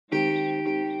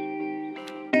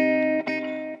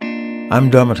I'm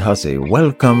Dermot Hussey.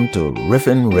 Welcome to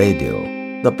Riffin Radio,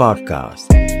 the podcast.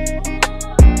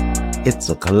 It's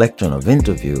a collection of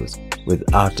interviews with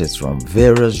artists from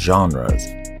various genres,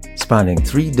 spanning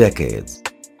 3 decades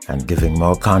and giving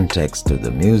more context to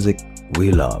the music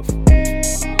we love.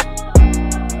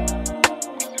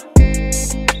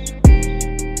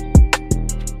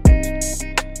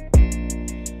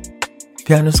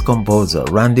 Pianist-composer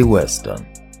Randy Weston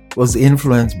was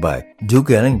influenced by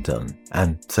Duke Ellington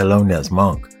and Thelonious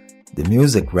Monk. The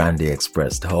music Randy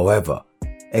expressed, however,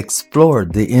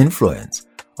 explored the influence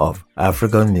of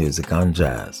African music on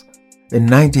jazz. In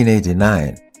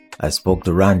 1989, I spoke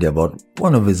to Randy about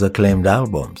one of his acclaimed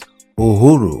albums,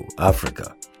 Uhuru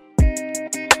Africa.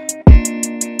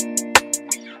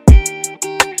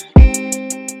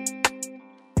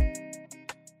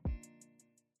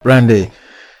 Randy,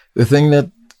 the thing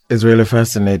that is really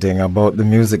fascinating about the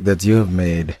music that you have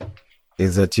made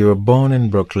is that you were born in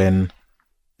Brooklyn,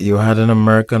 you had an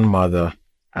American mother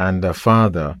and a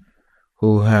father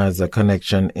who has a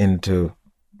connection into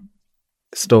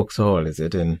Stokes Hall, is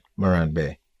it, in Morant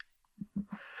Bay?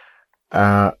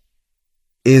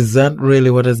 Is that really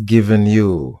what has given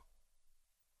you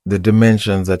the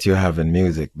dimensions that you have in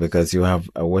music? Because you have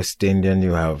a West Indian,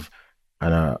 you have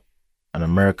an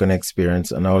American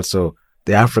experience, and also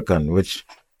the African, which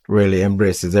really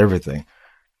embraces everything.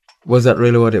 Was that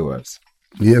really what it was?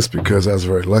 Yes, because I was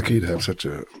very lucky to have such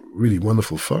a really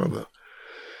wonderful father,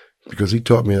 because he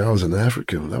taught me I was an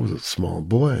African when I was a small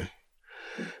boy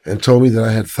and told me that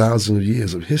I had thousands of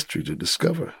years of history to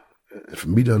discover. And for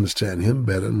me to understand him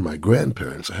better than my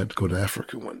grandparents, I had to go to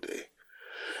Africa one day.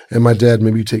 And my dad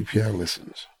made me take piano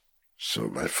lessons. So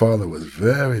my father was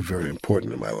very, very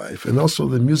important in my life, and also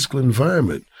the musical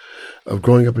environment of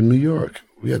growing up in New York.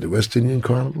 We had the West Indian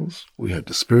Carnivals, we had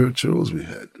the spirituals, we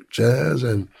had jazz,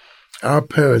 and our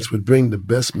parents would bring the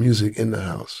best music in the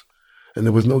house. And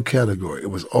there was no category. It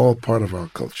was all part of our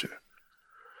culture.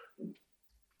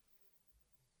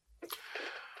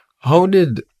 How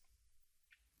did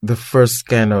the first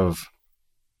kind of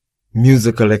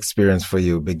musical experience for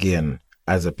you begin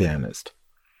as a pianist?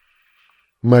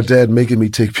 My dad making me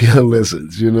take piano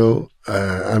lessons, you know.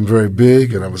 I'm very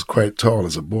big, and I was quite tall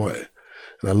as a boy.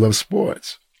 And I love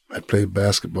sports. I played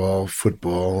basketball,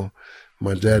 football.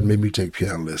 My dad made me take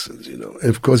piano lessons, you know. And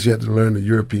of course, you had to learn the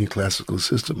European classical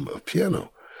system of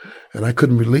piano. And I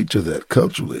couldn't relate to that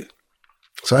culturally.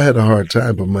 So I had a hard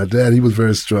time, but my dad, he was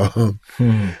very strong.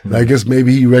 And I guess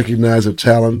maybe he recognized a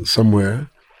talent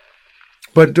somewhere.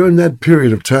 But during that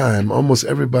period of time, almost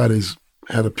everybody's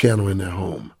had a piano in their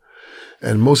home.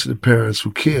 And most of the parents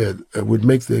who cared would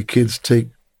make their kids take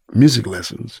music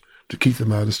lessons to keep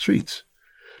them out of the streets.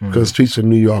 Because the streets of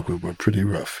New York were pretty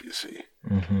rough, you see.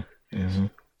 Mm-hmm. Mm-hmm.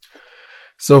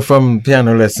 So from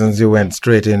piano lessons, you went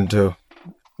straight into,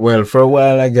 well, for a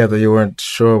while I gather you weren't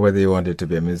sure whether you wanted to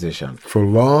be a musician. For a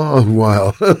long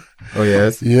while. Oh,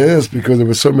 yes? Yes, because there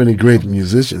were so many great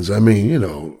musicians. I mean, you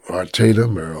know, Art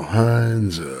Tatum, Earl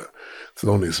Hines,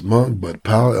 Thelonious Monk, Bud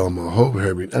Powell, Elmer Hope,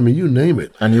 Herbie. I mean, you name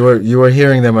it. And you were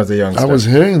hearing them as a youngster? I was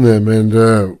hearing them,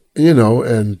 and you know,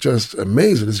 and just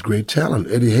amazed at his great talent.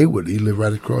 Eddie Hayward, he lived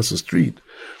right across the street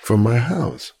from my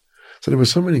house. So there were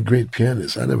so many great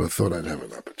pianists. I never thought I'd have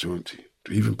an opportunity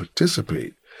to even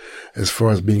participate as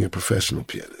far as being a professional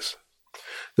pianist.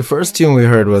 The first tune we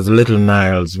heard was Little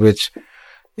Niles, which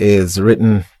is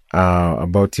written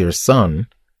about your son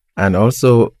and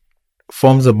also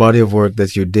forms a body of work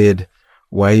that you did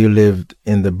while you lived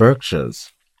in the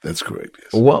Berkshires. That's correct,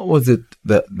 yes. What was it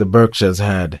that the Berkshires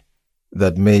had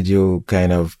that made you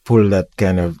kind of pull that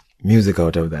kind of music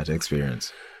out of that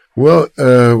experience? Well,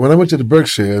 when I went to the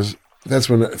Berkshires, that's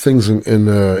when things in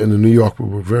New York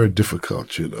were very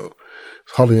difficult, you know.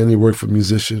 Hardly any work for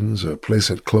musicians. A place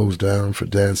had closed down for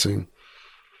dancing.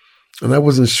 And I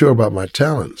wasn't sure about my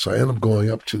talent, so I ended up going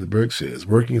up to the Berkshires,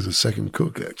 working as a second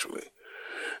cook, actually.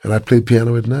 And I played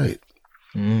piano at night.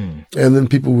 And then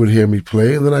people would hear me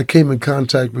play, and then I came in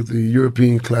contact with the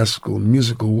European classical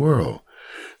musical world.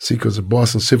 See, because the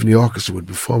Boston Symphony Orchestra would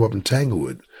perform up in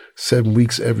Tanglewood 7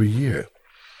 weeks every year.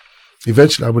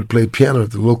 Eventually, I would play piano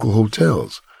at the local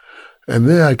hotels. And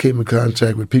there I came in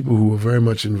contact with people who were very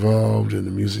much involved in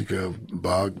the music of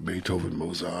Bach, Beethoven,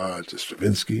 Mozart,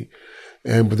 Stravinsky.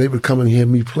 But they would come and hear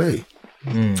me play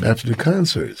after the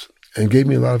concerts and gave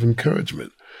me a lot of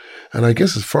encouragement. And I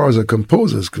guess as far as a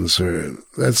composer is concerned,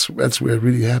 that's where it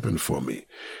really happened for me.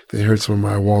 They heard some of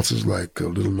my waltzes like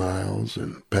Little Niles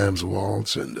and Pam's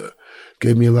Waltz and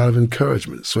gave me a lot of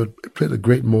encouragement. So it played a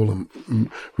great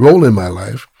role in my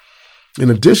life. In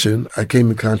addition, I came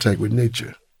in contact with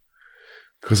nature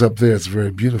because up there it's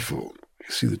very beautiful.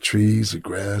 You see the trees, the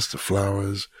grass, the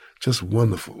flowers. Just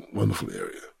wonderful, wonderful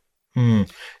area.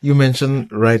 You mentioned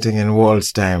writing in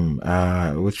waltz time,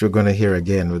 which we're going to hear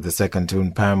again with the second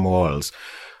tune, Pam Walls.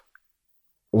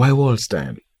 Why waltz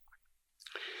time?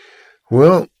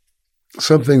 Well,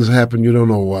 some things happen, you don't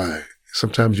know why.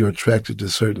 Sometimes you're attracted to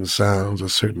certain sounds or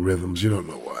certain rhythms, you don't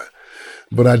know why.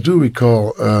 But I do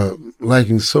recall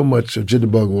liking so much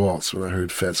Jitterbug Waltz when I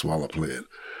heard Fats Waller play it.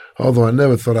 Although I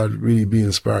never thought I'd really be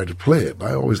inspired to play it.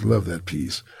 I always loved that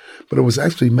piece. But it was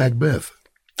actually Macbeth,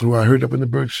 who I heard up in the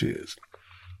Berkshires.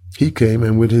 He came,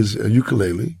 and with his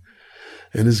ukulele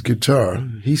and his guitar,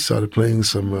 he started playing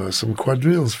some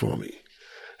quadrilles for me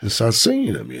and started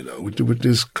singing them, with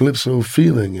this calypso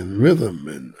feeling and rhythm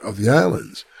and of the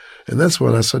islands. And that's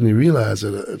when I suddenly realized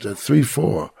that a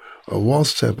 3/4, a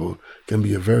waltz tempo, can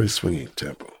be a very swinging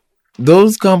tempo.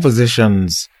 Those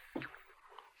compositions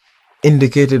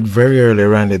indicated very early,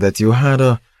 Randy, that you had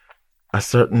a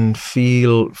certain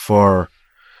feel for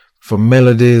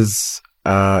melodies.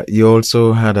 You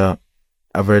also had a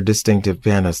very distinctive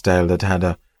piano style that had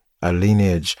a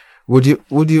lineage. Would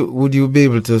you be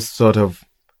able to sort of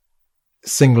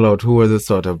single out who were the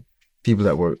sort of people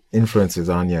that were influences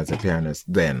on you as a pianist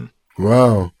then?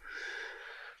 Wow.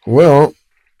 Well,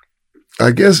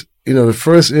 I guess, the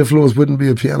first influence wouldn't be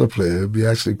a piano player. It'd be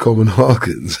actually Coleman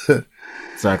Hawkins.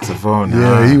 Saxophone.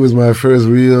 Yeah, he was my first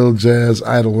real jazz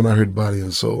idol when I heard Body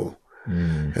and Soul.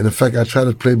 And in fact, I tried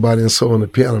to play Body and Soul on the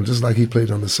piano just like he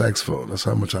played on the saxophone. That's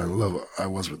how much in love I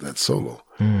was with that solo.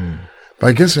 But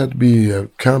I guess it had to be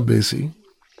Count Basie,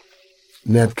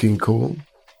 Nat King Cole,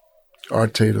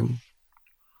 Art Tatum,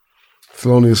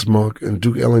 Thelonious Monk, and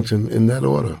Duke Ellington in that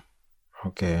order.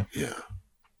 Okay. Yeah.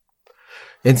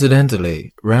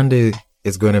 Incidentally, Randy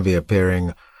is going to be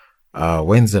appearing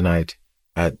Wednesday night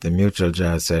at the Mutual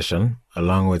Jazz Session,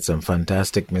 along with some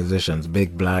fantastic musicians,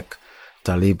 Big Black,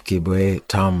 Talib Kibwe,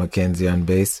 Tom McKenzie on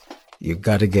bass. You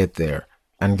got to get there,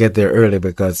 and get there early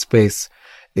because space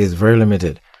is very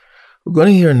limited. We're going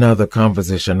to hear another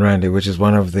composition, Randy, which is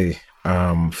one of the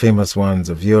famous ones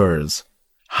of yours,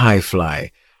 High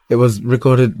Fly. It was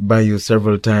recorded by you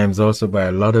several times, also by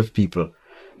a lot of people,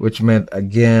 which meant,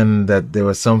 again, that there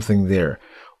was something there.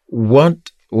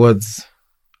 What was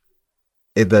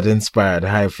it that inspired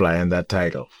High Fly and that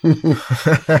title?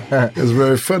 It's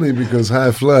very funny because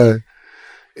High Fly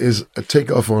is a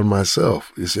takeoff on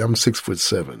myself. You see, I'm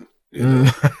 6'7".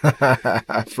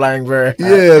 Flying very high.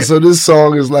 Yeah, so this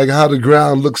song is like how the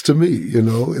ground looks to me,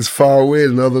 It's far away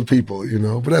than other people,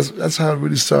 But that's how it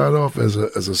really started off as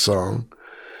a song.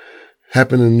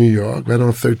 Happened in New York, right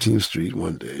on 13th Street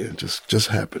one day, and just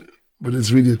happened. But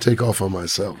it's really a takeoff on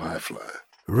myself, High Fly.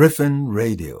 Riffin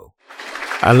Radio.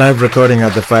 A live recording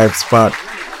at the 5 spot.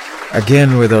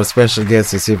 Again with our special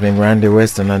guest this evening, Randy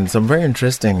Weston, and some very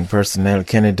interesting personnel,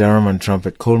 Kenny Durham on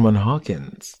trumpet, Coleman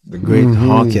Hawkins, the great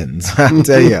Hawkins, I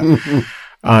tell you,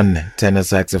 on tenor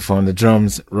saxophone, the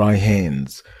drums, Roy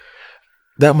Haynes.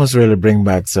 That must really bring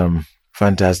back some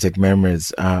fantastic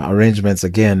memories. Arrangements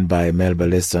again by Melba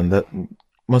Liston. That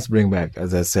must bring back,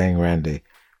 as I was saying, Randy,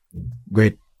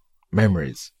 great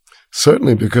memories.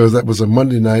 Certainly, because that was a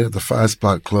Monday night at the 5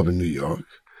 Spot Club in New York.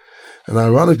 And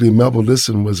ironically, Melba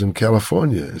Liston was in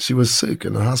California, and she was sick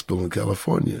in the hospital in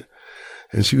California.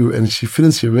 And she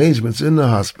finished the arrangements in the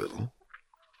hospital.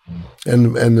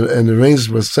 And the arrangements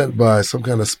were sent by some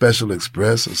kind of special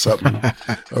express or something.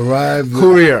 Arrived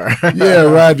Courier.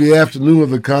 Arrived the afternoon of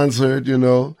the concert, and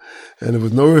there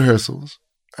was no rehearsals.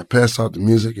 I passed out the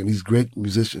music, and these great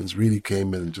musicians really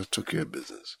came in and just took care of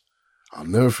business. I'll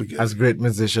never forget. As great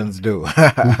musicians do.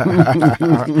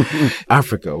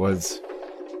 Africa was,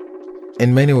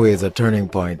 in many ways, a turning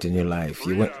point in your life.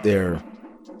 You went there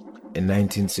in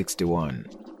 1961.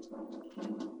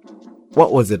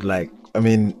 What was it like? I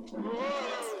mean,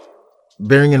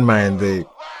 bearing in mind the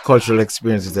cultural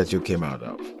experiences that you came out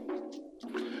of.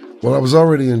 Well, I was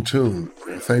already in tune,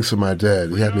 thanks to my dad.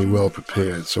 He had me well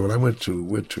prepared. So when I went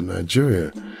to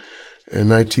Nigeria in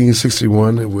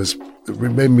 1961, it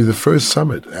made me the first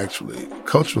summit, actually,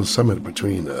 cultural summit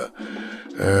between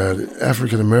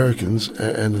African Americans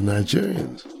and the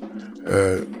Nigerians.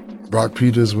 Brock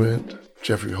Peters went,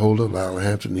 Jeffrey Holder, Lyle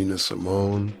Hampton, Nina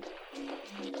Simone,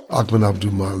 Ahmed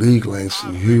Abdul Malik,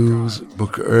 Langston Hughes,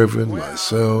 Booker Irvin,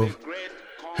 myself,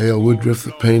 Hale Woodruff,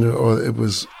 the painter, or it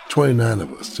was 29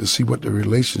 of us to see what the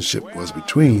relationship was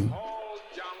between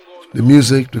the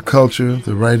music, the culture,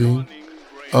 the writing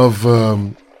of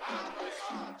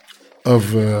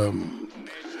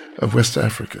West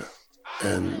Africa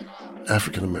and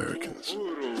African Americans.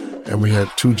 And we had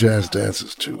 2 jazz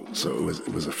dancers too, so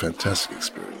it was a fantastic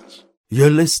experience. You're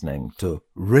listening to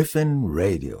Riffin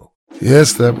Radio.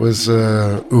 Yes, that was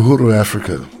Uhuru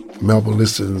Africa, Melba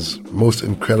Liston's most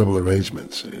incredible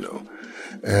arrangements,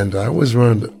 And I always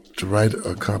wanted to write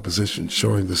a composition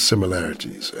showing the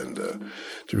similarities and the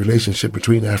relationship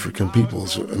between African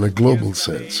peoples in a global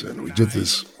sense. And we did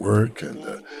this work,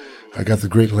 and I got the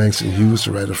great Langston Hughes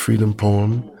to write a freedom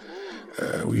poem.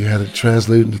 We had it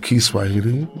translated into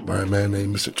Kiswahili by a man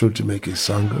named Mr. Tutimeke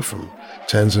Sanga from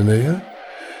Tanzania.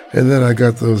 And then I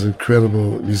got those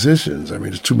incredible musicians. I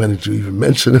mean, there's too many to even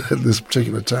mention at this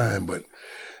particular time, but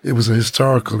it was a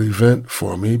historical event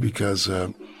for me because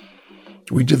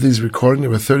we did these recordings. There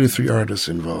were 33 artists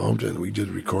involved, and we did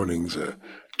recordings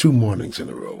 2 mornings in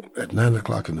a row at 9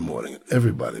 o'clock in the morning.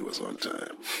 Everybody was on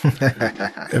time.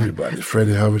 Everybody.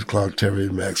 Freddie Hubbard, Clark Terry,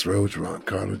 Max Roach, Ron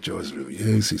Carter, George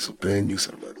Riviere, Cecil Penn,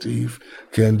 Yusuf Lateef,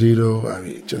 Candido. I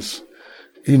mean, just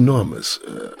enormous.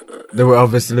 They were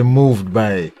obviously moved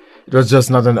by... It was just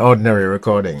not an ordinary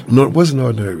recording. No, it wasn't an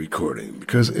ordinary recording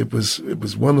because it was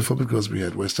wonderful because we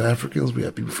had West Africans, we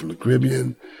had people from the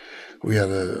Caribbean, we had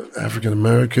African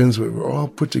Americans. We were all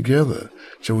put together.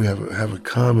 So we have a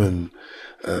common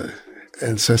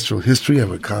ancestral history,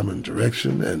 have a common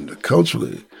direction, and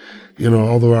culturally,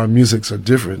 although our musics are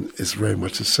different, it's very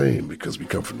much the same because we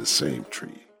come from the same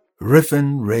tree.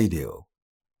 Riffin Radio.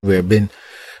 We've been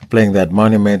playing that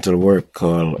monumental work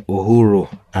called Uhuru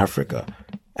Africa.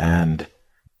 And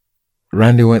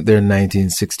Randy went there in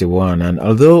 1961. And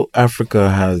although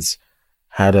Africa has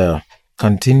had a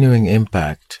continuing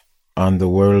impact on the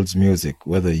world's music,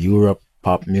 whether Europe,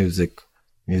 pop music,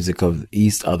 music of the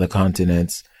East, other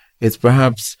continents, it's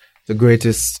perhaps the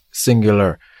greatest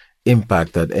singular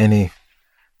impact that any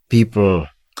people,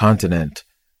 continent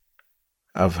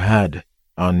have had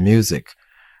on music.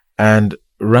 And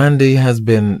Randy has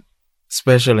been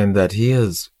special in that he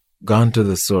has gone to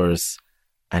the source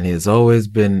and he has always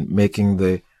been making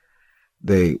the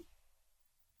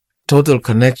total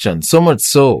connection, so much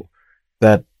so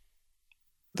that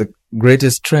the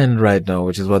greatest trend right now,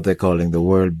 which is what they're calling the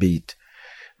world beat,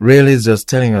 really is just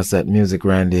telling us that Music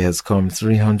Randy has come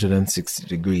 360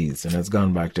 degrees and has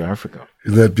gone back to Africa.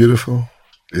 Isn't that beautiful?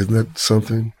 Isn't that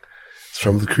something? It's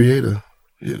from the Creator,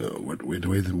 the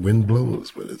way the wind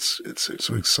blows. But it's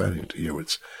so exciting to hear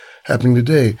what's happening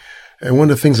today. And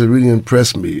one of the things that really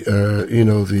impressed me,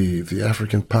 the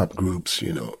African pop groups,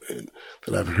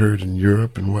 that I've heard in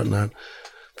Europe and whatnot,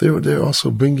 they're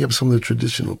also bringing up some of the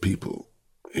traditional people,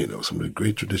 some of the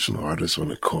great traditional artists on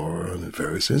the kora and the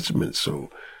various instruments.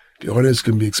 So the audience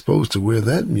can be exposed to where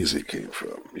that music came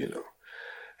from,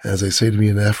 As they say to me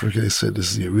in Africa, they said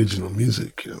this is the original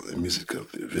music, the music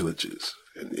of the villages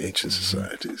and the ancient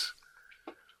societies.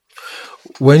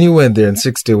 When you went there in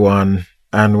 61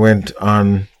 and went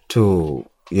on to,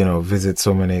 visit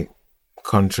so many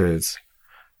countries,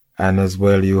 and as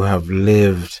well you have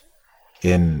lived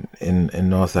in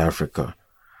North Africa,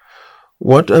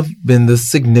 what have been the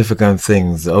significant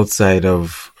things outside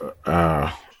of,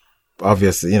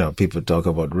 obviously, people talk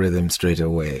about rhythm straight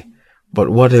away, but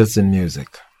what else in music?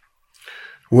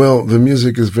 Well, the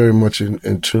music is very much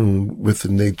in tune with the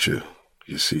nature,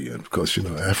 you see, and of course,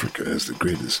 Africa has the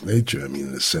greatest nature,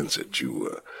 in the sense that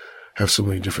you have so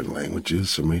many different languages,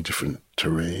 so many different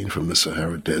terrain, from the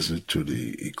Sahara Desert to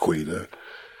the equator,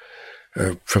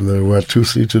 from the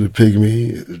Watusi to the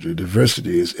Pygmy. The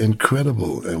diversity is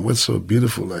incredible. And what's so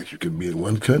beautiful, like you can be in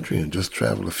one country and just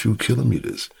travel a few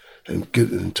kilometers and get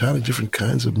entirely different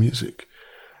kinds of music.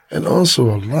 And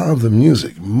also a lot of the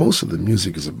music, most of the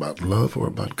music is about love or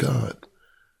about God.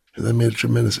 And that made a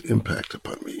tremendous impact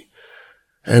upon me.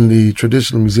 And the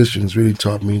traditional musicians really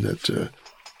taught me that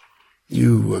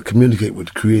you communicate with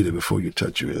the Creator before you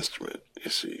touch your instrument,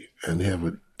 you see. And they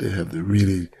have the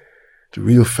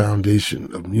real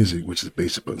foundation of music, which is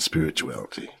based upon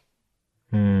spirituality.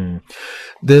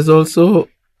 There's also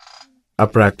a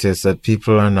practice that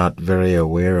people are not very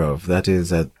aware of. That is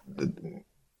that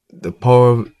the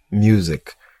power of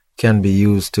music can be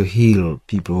used to heal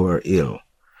people who are ill.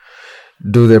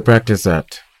 Do they practice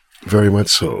that? Very much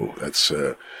so. That's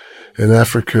in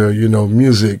Africa,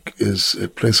 music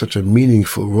it plays such a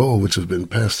meaningful role, which has been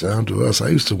passed down to us. I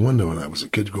used to wonder when I was a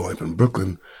kid growing up in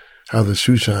Brooklyn how the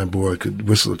shoeshine boy could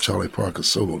whistle a Charlie Parker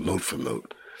solo note for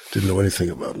note. Didn't know anything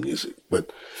about music.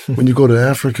 But when you go to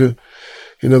Africa,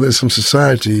 there's some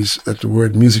societies that the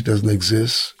word music doesn't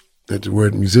exist, that the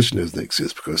word musician doesn't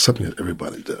exist, because it's something that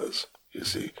everybody does, you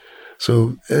see.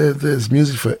 So there's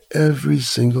music for every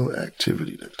single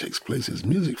activity that takes place. There's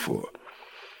music for.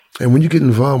 And when you get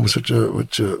involved with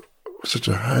such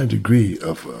a high degree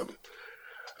of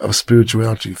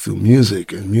spirituality through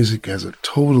music, and music has a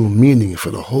total meaning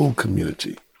for the whole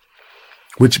community,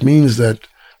 which means that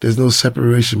there's no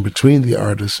separation between the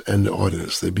artist and the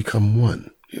audience. They become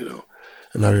one,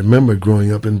 And I remember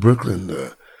growing up in Brooklyn,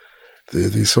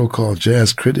 the so-called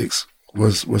jazz critics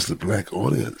was the black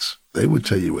audience. They would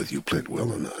tell you whether you played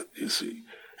well or not, you see.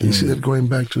 And you see that going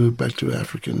back to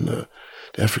African, the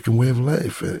African way of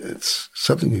life. It's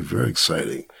something very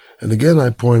exciting. And again,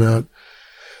 I point out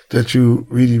that you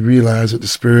really realize that the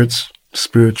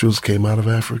spirituals came out of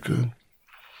Africa.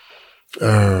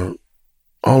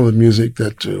 All the music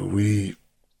that we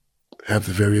have,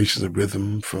 the variations of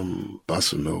rhythm from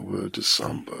bossa nova to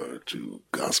samba to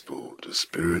gospel to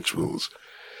spirituals,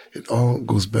 it all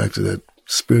goes back to that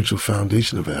spiritual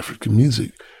foundation of African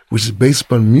music, which is based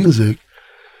upon music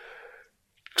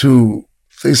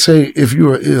they say if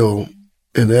you are ill,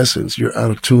 in essence, you're out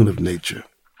of tune of nature.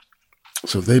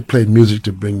 So they played music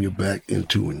to bring you back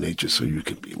into nature so you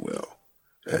can be well.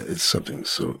 It's something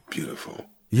so beautiful.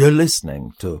 You're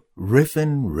listening to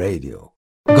Riffin Radio.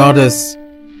 Goddess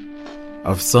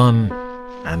of sun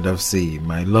and of sea,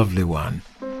 my lovely one.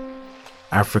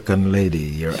 African lady,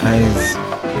 your eyes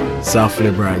softly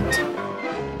bright.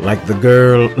 Like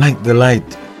the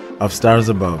light of stars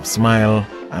above. Smile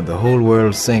and the whole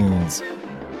world sings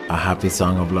a happy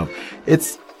song of love.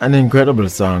 It's an incredible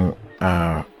song,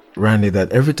 Randy,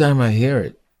 that every time I hear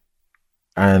it,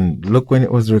 and look when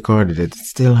it was recorded, it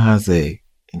still has a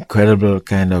incredible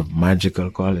kind of magical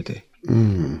quality.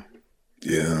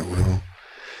 Yeah, well,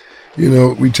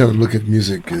 we tend to look at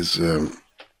music as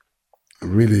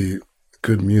really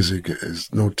good music is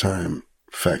no time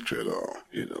factor at all.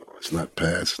 It's not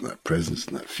past, it's not present,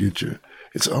 it's not future.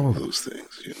 It's all of those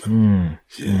things,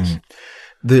 Yes.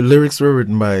 The lyrics were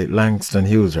written by Langston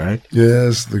Hughes, right?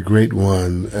 Yes, the great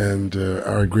one, and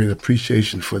our great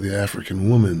appreciation for the African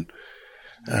woman,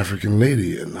 African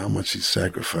lady, and how much she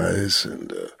sacrificed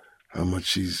and how much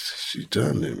she's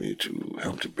done to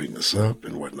help to bring us up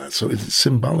and whatnot. So it's a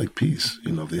symbolic piece,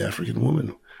 the African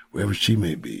woman, wherever she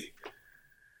may be.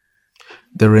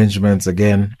 The arrangements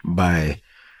again by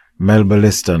Melba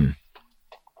Liston.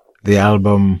 The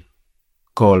album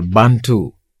called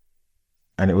Bantu,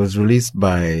 and it was released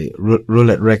by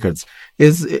Roulette Records.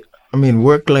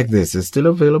 Work like this is still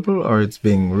available, or it's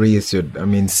being reissued?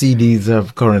 CDs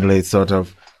have currently sort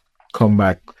of come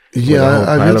back.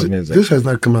 Yeah, this has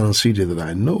not come out on CD that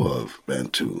I know of,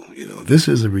 Bantu. This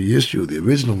is a reissue. The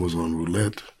original was on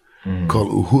Roulette,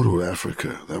 called Uhuru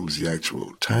Africa. That was the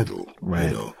actual title,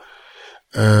 right.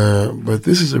 But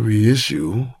this is a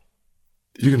reissue.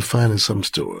 You can find in some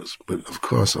stores, but of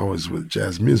course, always with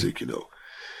jazz music,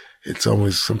 it's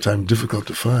always sometimes difficult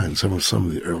to find some of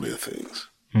the earlier things.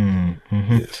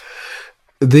 Mm-hmm. Yes.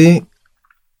 The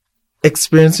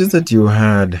experiences that you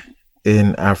had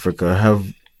in Africa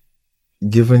have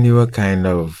given you a kind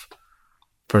of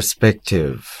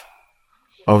perspective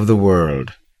of the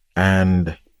world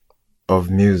and of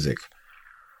music.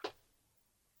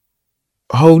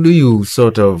 How do you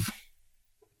sort of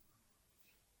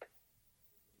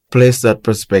place that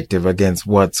perspective against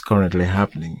what's currently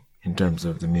happening in terms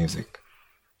of the music?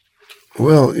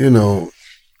 Well,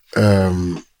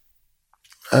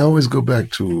 I always go back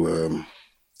to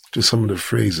some of the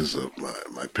phrases of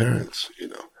my parents,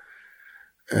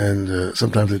 and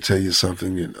sometimes they tell you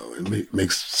something, it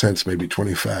makes sense maybe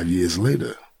 25 years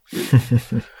later.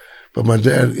 But my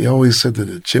dad, he always said that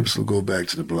the chips will go back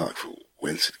to the block from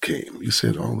whence it came. You say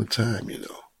it all the time,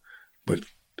 but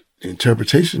the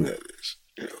interpretation of that is,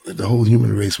 that the whole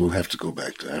human race will have to go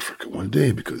back to Africa one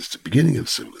day because it's the beginning of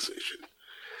civilization.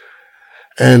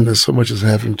 And so much has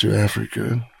happened to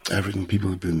Africa. African people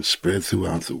have been spread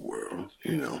throughout the world,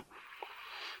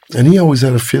 And he always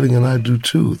had a feeling, and I do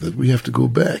too, that we have to go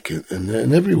back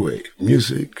in every way.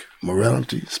 Music,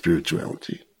 morality,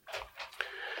 spirituality.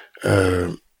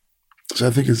 So I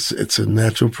think it's a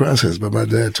natural process. But my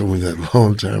dad told me that a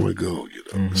long time ago,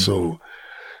 Mm-hmm. So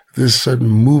this sudden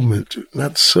movement,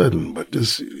 not sudden, but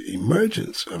this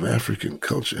emergence of African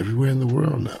culture everywhere in the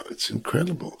world now, it's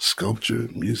incredible. Sculpture,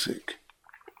 music,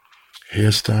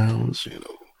 hairstyles,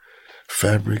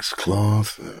 fabrics,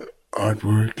 cloth,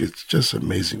 artwork. It's just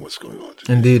amazing what's going on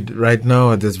today. Indeed. Right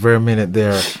now, at this very minute,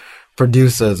 there are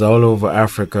producers all over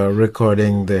Africa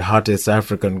recording the hottest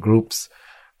African groups.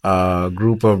 A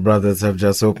group of brothers have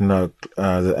just opened up,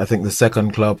 I think, the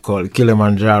second club called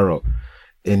Kilimanjaro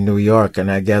in New York. And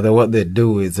I gather what they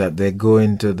do is that they go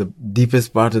into the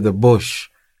deepest part of the bush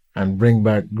and bring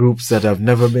back groups that have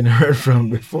never been heard from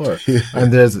before. Yeah.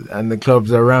 And the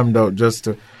clubs are rammed out just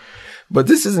to... But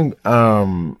this isn't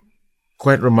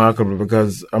quite remarkable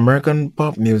because American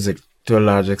pop music, to a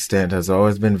large extent, has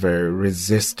always been very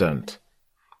resistant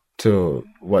to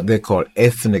what they call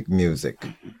ethnic music.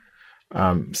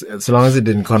 So long as it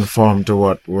didn't conform to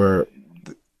what were,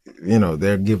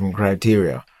 their given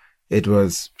criteria, it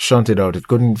was shunted out. It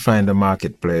couldn't find a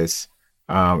marketplace,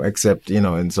 except,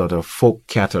 in sort of folk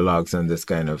catalogs and this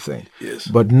kind of thing. Yes.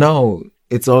 But now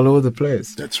it's all over the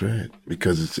place. That's right,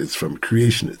 because it's from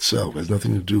creation itself. It has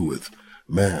nothing to do with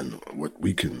man, what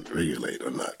we can regulate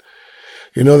or not.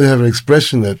 They have an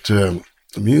expression that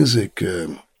music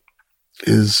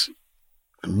is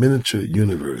a miniature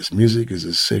universe. Music is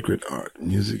a sacred art.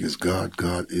 Music is God.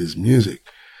 God is music.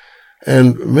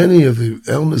 And many of the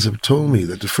elders have told me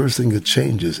that the first thing that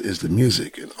changes is the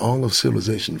music, and all of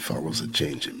civilization follows a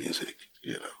change in music,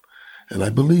 And I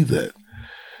believe that.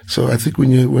 So I think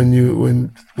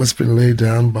when what's been laid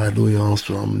down by Louis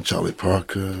Armstrong and Charlie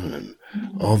Parker and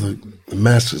all the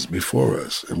masters before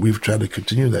us, and we've tried to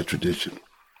continue that tradition,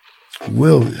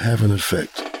 will have an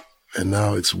effect. And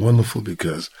now it's wonderful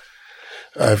because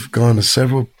I've gone to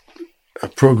several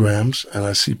programs, and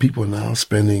I see people now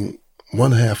spending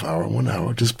 1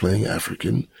 hour just playing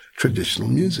African traditional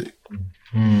music.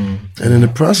 And in the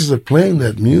process of playing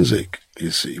that music,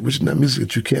 you see, which is not music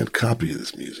that you can't copy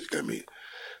this music. I mean,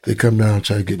 they come down and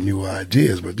try to get new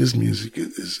ideas, but this music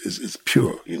is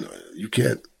pure. You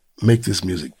can't make this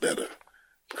music better,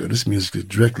 because this music is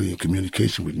directly in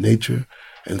communication with nature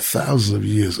and thousands of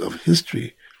years of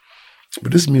history.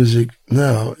 But this music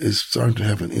now is starting to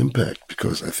have an impact,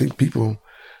 because I think people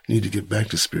need to get back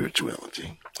to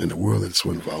spirituality in a world that's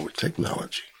so involved with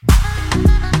technology.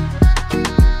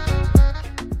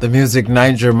 The music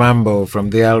Niger Mambo from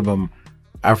the album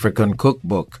African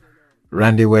Cookbook,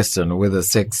 Randy Weston with a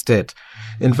sextet.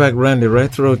 In fact, Randy,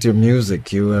 right throughout your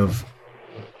music, you have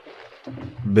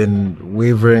been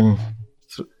wavering,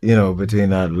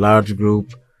 between a large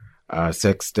group,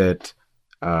 sextet,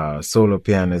 solo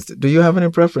pianist. Do you have any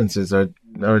preferences, or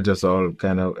just all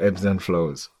kind of ebbs and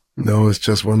flows? No, it's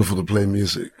just wonderful to play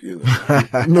music,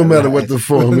 no matter what the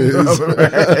form is.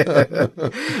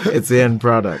 It's the end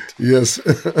product. Yes.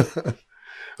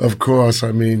 Of course.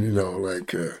 I mean,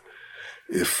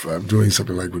 if I'm doing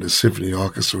something like with a symphony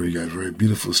orchestra where you got very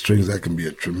beautiful strings, that can be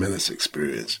a tremendous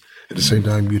experience. At the same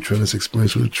time, it can be a tremendous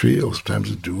experience with a trio,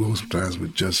 sometimes a duo, sometimes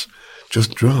with just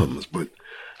drums. But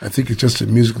I think it's just a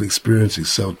musical experience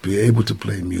itself, be able to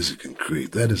play music and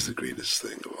create. That is the greatest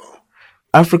thing of all.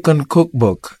 African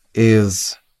Cookbook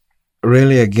is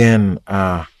really, again,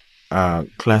 a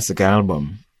classic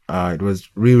album. It was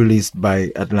re-released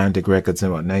by Atlantic Records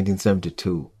in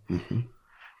 1972. Mm-hmm.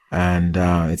 And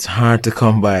it's hard to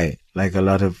come by, like a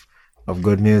lot of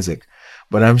good music.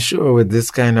 But I'm sure with this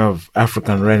kind of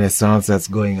African renaissance that's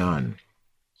going on,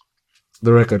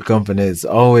 the record companies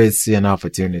always see an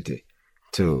opportunity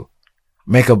to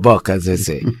make a buck, as they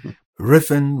say.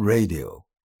 Riffin Radio.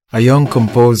 A young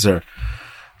composer,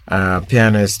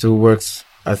 pianist who works,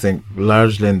 I think,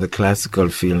 largely in the classical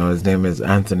field. Now, his name is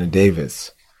Anthony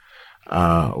Davis.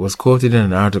 Was quoted in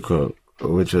an article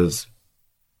which was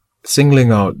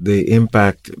singling out the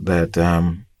impact that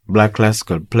black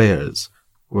classical players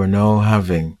were now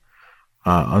having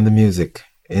on the music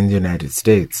in the United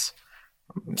States.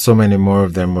 So many more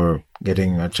of them were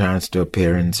getting a chance to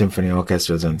appear in symphony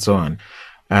orchestras and so on.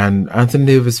 And Anthony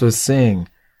Davis was saying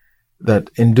that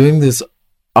in doing this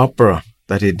opera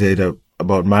that he did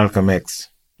about Malcolm X,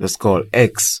 just called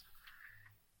X,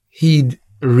 he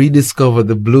rediscovered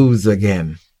the blues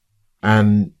again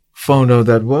and found out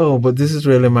that, well, but this is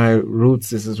really my roots,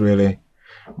 this is really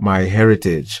my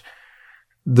heritage.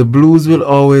 The blues will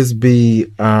always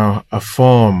be a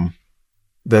form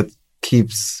that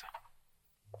keeps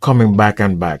coming back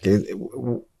and back.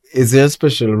 Is there a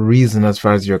special reason, as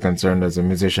far as you're concerned as a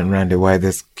musician, Randy, why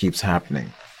this keeps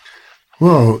happening?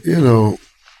 Well,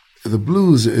 the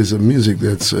blues is a music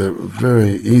that's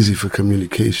very easy for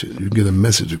communication. You get a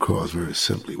message across very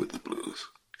simply with the blues,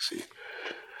 see.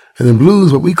 And in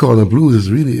blues, what we call the blues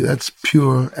is really, that's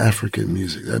pure African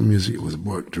music. That music was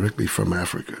brought directly from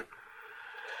Africa.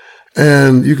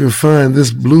 And you can find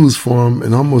this blues form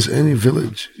in almost any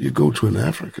village you go to in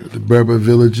Africa. The Berber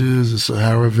villages, the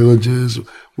Sahara villages,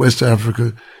 West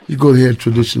Africa. You go to hear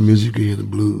traditional music, you hear the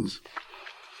blues.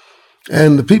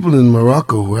 And the people in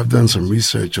Morocco, who I've done some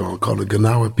research on, called the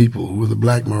Ganawa people, who were the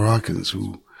black Moroccans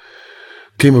who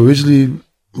came originally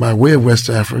by way of West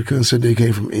Africa and said they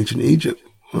came from ancient Egypt.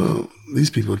 Well, these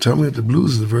people tell me that the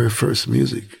blues is the very first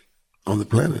music on the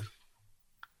planet.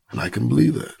 And I can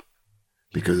believe that,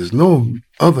 because there's no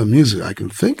other music I can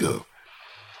think of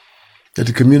that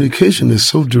the communication is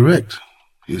so direct,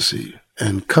 you see,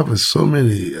 and covers so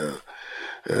many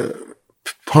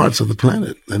parts of the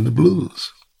planet than the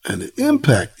blues. And the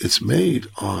impact it's made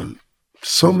on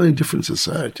so many different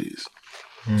societies.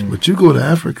 But you go to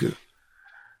Africa,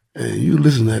 And you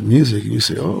listen to that music and you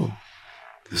say, oh,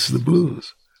 this is the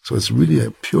blues. So it's really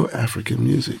a pure African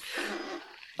music.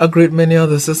 A great many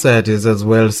other societies as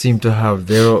well seem to have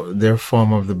their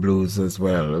form of the blues as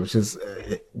well, which is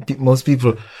most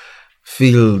people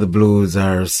feel the blues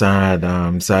are sad,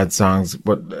 sad songs,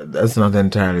 but that's not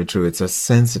entirely true. It's a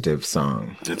sensitive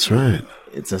song. That's right.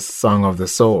 It's a song of the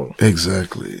soul.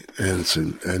 Exactly.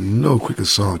 And no quicker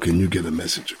song can you get a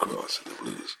message across in the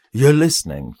blues. You're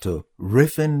listening to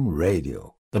Riffin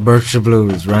Radio. The Berkshire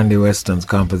Blues, Randy Weston's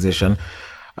composition.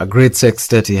 A great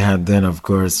sextet he had then, of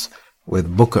course,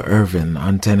 with Booker Irvin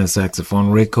on tenor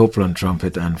saxophone, Ray Copeland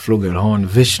trumpet and flugelhorn,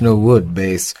 Vishnu Wood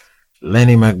bass,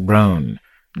 Lenny McBrown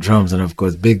drums, and of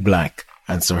course Big Black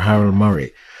and Sir Harold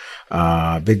Murray.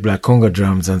 Big Black conga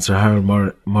drums and Sir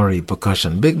Harold Murray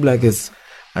percussion. Big Black is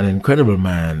an incredible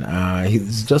man.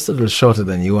 He's just a little shorter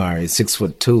than you are. He's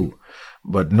 6'2",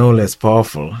 but no less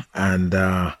powerful. And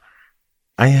I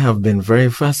have been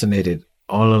very fascinated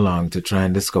all along to try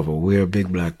and discover where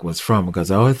Big Black was from,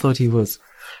 because I always thought he was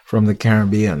from the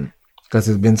Caribbean, because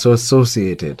he's been so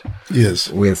associated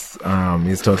with,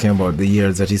 he's talking about the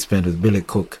years that he spent with Billy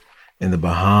Cook in the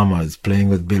Bahamas, playing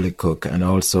with Billy Cook, and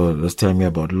also was telling me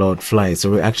about Lord Fly.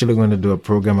 So we're actually going to do a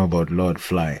program about Lord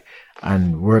Fly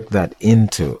and work that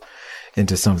into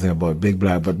something about Big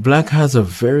Black. But Black has a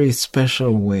very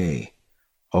special way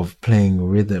of playing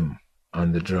rhythm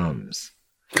on the drums.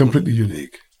 Completely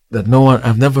unique. That no one,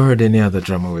 I've never heard any other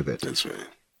drummer with it. That's right.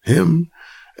 Him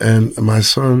and my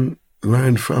son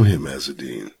learned from him as a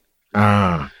dean.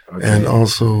 Okay. And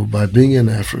also by being in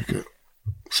Africa.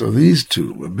 So these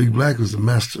two, well, Big Black was the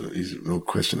master. He's no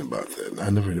question about that. I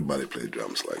never heard anybody play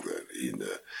drums like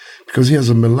that. Because he has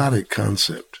a melodic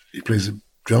concept. He plays the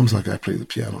drums like I play the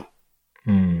piano.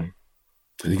 And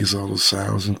he gets all those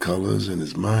sounds and colors, and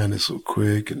his mind is so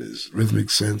quick, and his rhythmic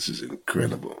sense is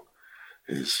incredible.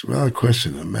 It's without a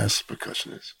question a master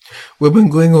percussionist. We've been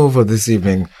going over this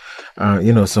evening,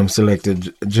 some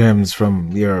selected gems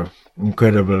from your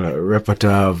incredible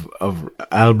repertoire of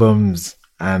albums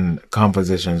and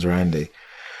compositions, Randy.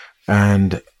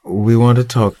 And we want to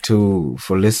talk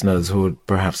for listeners who would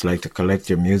perhaps like to collect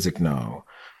your music now,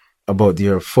 about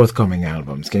your forthcoming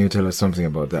albums. Can you tell us something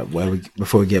about that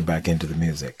before we get back into the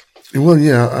music? Well,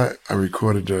 yeah, I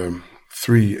recorded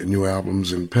 3 new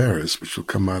albums in Paris, which will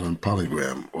come out on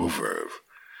Polygram or Verve.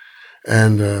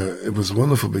 And it was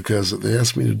wonderful because they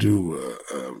asked me to do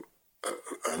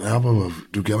an album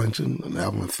of Duke Ellington, an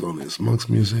album of Thelonious Monk's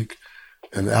music,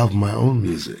 an album of my own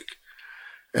music.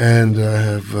 And I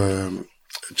have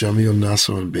Jamil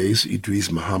Nasser on bass,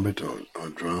 Idris Muhammad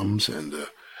on drums, and a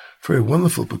very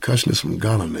wonderful percussionist from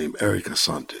Ghana named Eric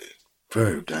Asante.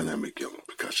 Very dynamic young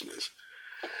percussionist.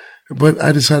 But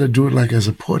I decided to do it like as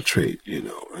a portrait,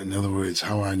 In other words,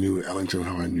 how I knew Ellington,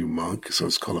 how I knew Monk. So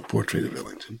it's called a portrait of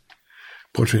Ellington,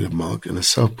 portrait of Monk, and a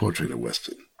self-portrait of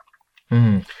Weston.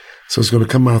 Mm. So it's going to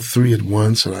come out 3 at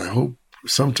once, and I hope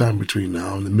sometime between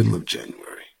now and the middle of January.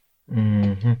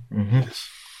 Mm-hmm, mm-hmm. Yes.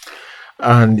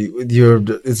 And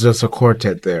it's just a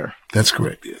quartet there. That's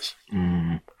correct, yes.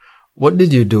 Mm. What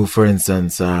did you do, for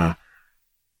instance,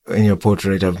 in your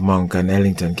portrait of Monk and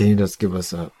Ellington? Can you just give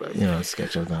us a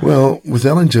sketch of that? Well, with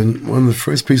Ellington, one of the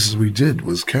first pieces we did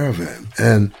was Caravan.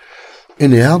 And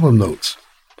in the album notes,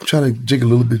 I'm trying to dig a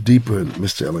little bit deeper in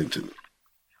Mr. Ellington,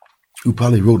 who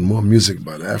probably wrote more music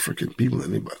about African people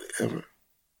than anybody ever.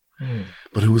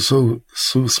 But who was so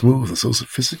smooth and so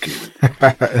sophisticated.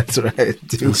 That's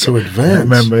right. And so advanced. I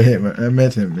remember him. I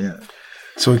met him, yeah.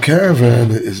 So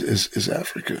Caravan is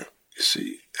Africa, you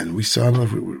see. And we started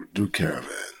off with Do Caravan.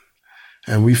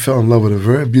 And we fell in love with a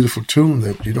very beautiful tune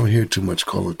that you don't hear too much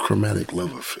called A Chromatic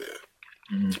Love Affair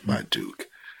by Duke.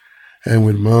 And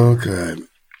with Monk,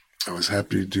 I was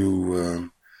happy to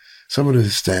do some of the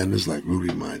standards like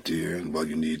Ruby, My Dear, and Well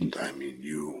You Needn't, I Mean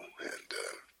You,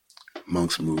 and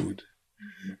Monk's Mood.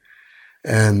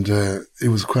 And it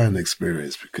was quite an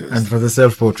experience because... And for the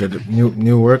self-portrait,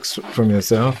 new works from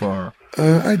yourself, or...?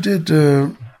 I did,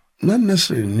 not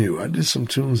necessarily new. I did some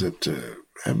tunes that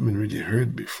haven't been really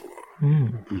heard before.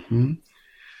 Mm-hmm.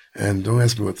 And don't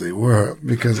ask me what they were,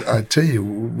 because I tell you,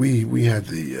 we had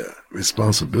the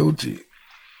responsibility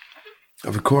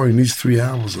of recording these 3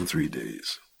 albums in 3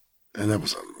 days. And that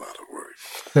was a lot of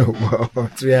work. Wow,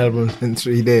 3 albums in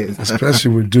 3 days.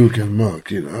 Especially with Duke and Monk,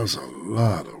 that was a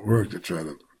lot of work to try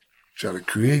to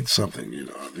create something,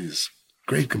 these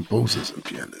great composers and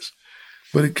pianists.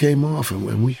 But it came off,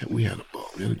 and we had a ball.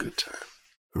 We had a good time.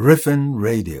 Riffin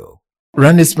Radio.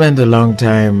 Randy spent a long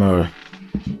time, or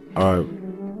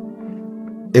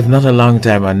if not a long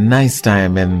time, a nice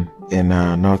time in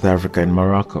North Africa, in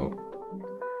Morocco.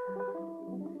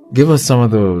 Give us some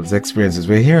of those experiences.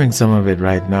 We're hearing some of it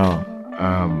right now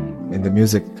in the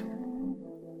music.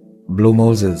 Blue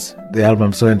Moses, the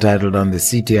album so entitled on the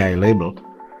CTI label.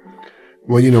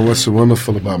 Well, you know what's so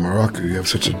wonderful about Morocco? You have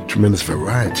such a tremendous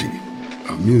variety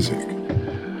of music.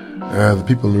 The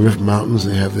people in the Rift Mountains,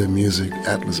 they have their music.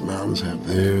 Atlas Mountains have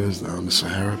theirs. Down the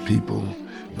Sahara people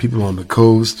on the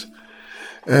coast.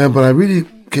 But I really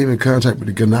came in contact with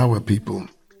the Ganawa people,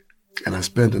 and I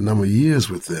spent a number of years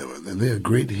with them. And they are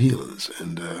great healers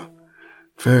and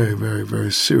very, very,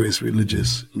 very serious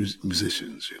religious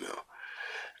musicians, you know.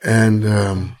 And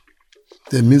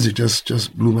their music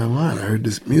just blew my mind. I heard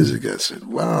this music. I said,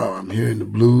 wow, I'm hearing the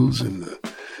blues and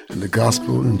the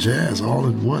gospel and jazz all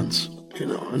at once, you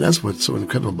know. And that's what's so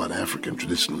incredible about African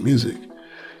traditional music.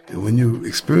 And when you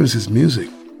experience this music,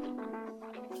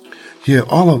 hear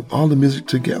all the music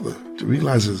together, to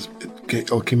realize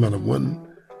it all came out of one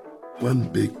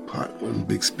big pot, one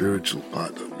big spiritual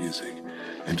pot of music,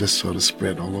 and just sort of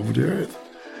spread all over the earth.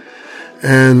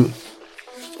 And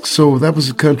so that was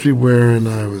a country wherein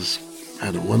I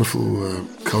had a wonderful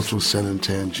cultural center in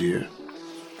Tangier.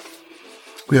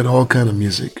 We had all kind of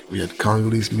music. We had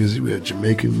Congolese music, we had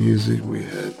Jamaican music, we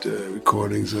had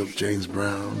recordings of James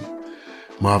Brown,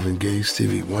 Marvin Gaye,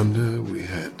 Stevie Wonder. We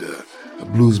had a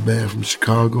blues band from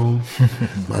Chicago.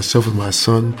 Myself and my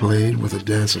son played with a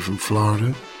dancer from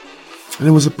Florida. And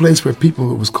it was a place where it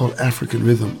was called African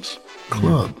Rhythms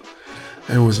Club.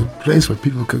 And it was a place where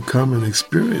people could come and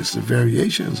experience the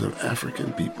variations of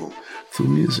African people through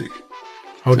music.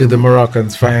 How did the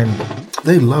Moroccans find?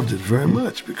 They loved it very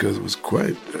much because it was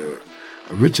quite a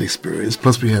rich experience.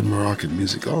 Plus we had Moroccan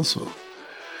music also.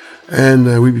 And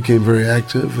we became very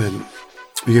active, and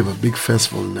we gave a big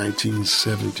festival in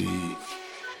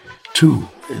 1972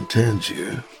 in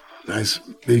Tangier. Nice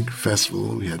big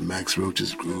festival. We had Max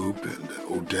Roach's group and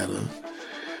Odetta,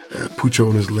 Pucho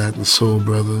and his Latin Soul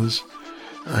Brothers.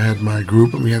 I had my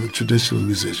group, and we had the traditional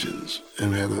musicians,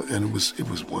 and it was a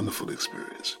wonderful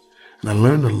experience. And I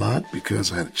learned a lot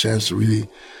because I had a chance to really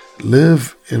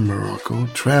live in Morocco,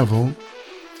 travel,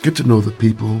 get to know the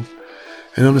people,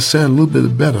 and understand a little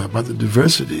bit better about the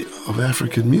diversity of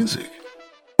African music.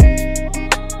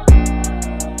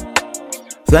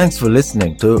 Thanks for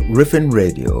listening to Riffin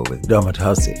Radio with Dermot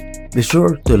Hussey. Be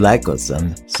sure to like us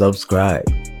and subscribe.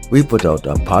 We put out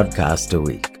a podcast a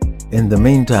week. In the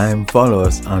meantime, follow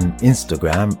us on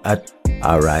Instagram at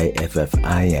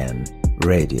RIFFIN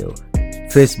Radio,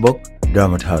 Facebook,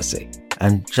 Dermot Hussey,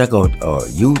 and check out our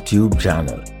YouTube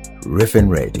channel, Riffin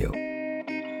Radio.